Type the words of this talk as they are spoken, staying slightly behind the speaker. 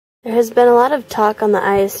There has been a lot of talk on the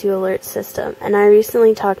ISU Alert System, and I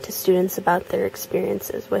recently talked to students about their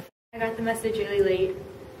experiences with it. I got the message really late.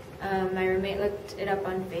 My roommate looked it up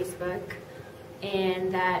on Facebook,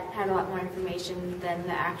 and that had a lot more information than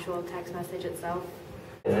the actual text message itself.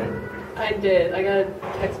 I did. I got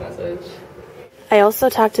a text message. I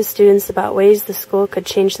also talked to students about ways the school could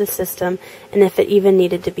change the system and if it even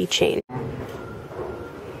needed to be changed.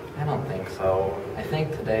 I don't think so. I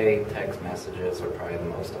think today text messages are probably the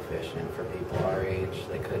most efficient for people our age.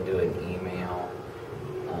 They could do an email.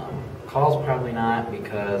 Calls probably not,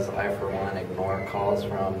 because I, for one, ignore calls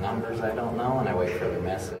from numbers I don't know and I wait for their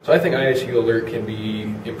message. So I think ISU Alert can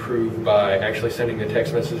be improved by actually sending the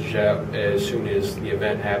text message out as soon as the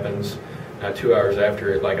event happens, 2 hours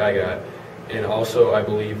after it, like I got. And also I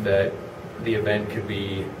believe that the event could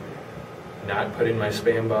be not put in my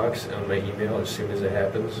spam box on my email as soon as it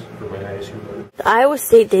happens for my ISU Alert. The Iowa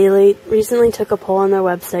State Daily recently took a poll on their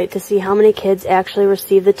website to see how many kids actually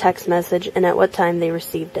received the text message and at what time they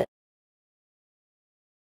received it.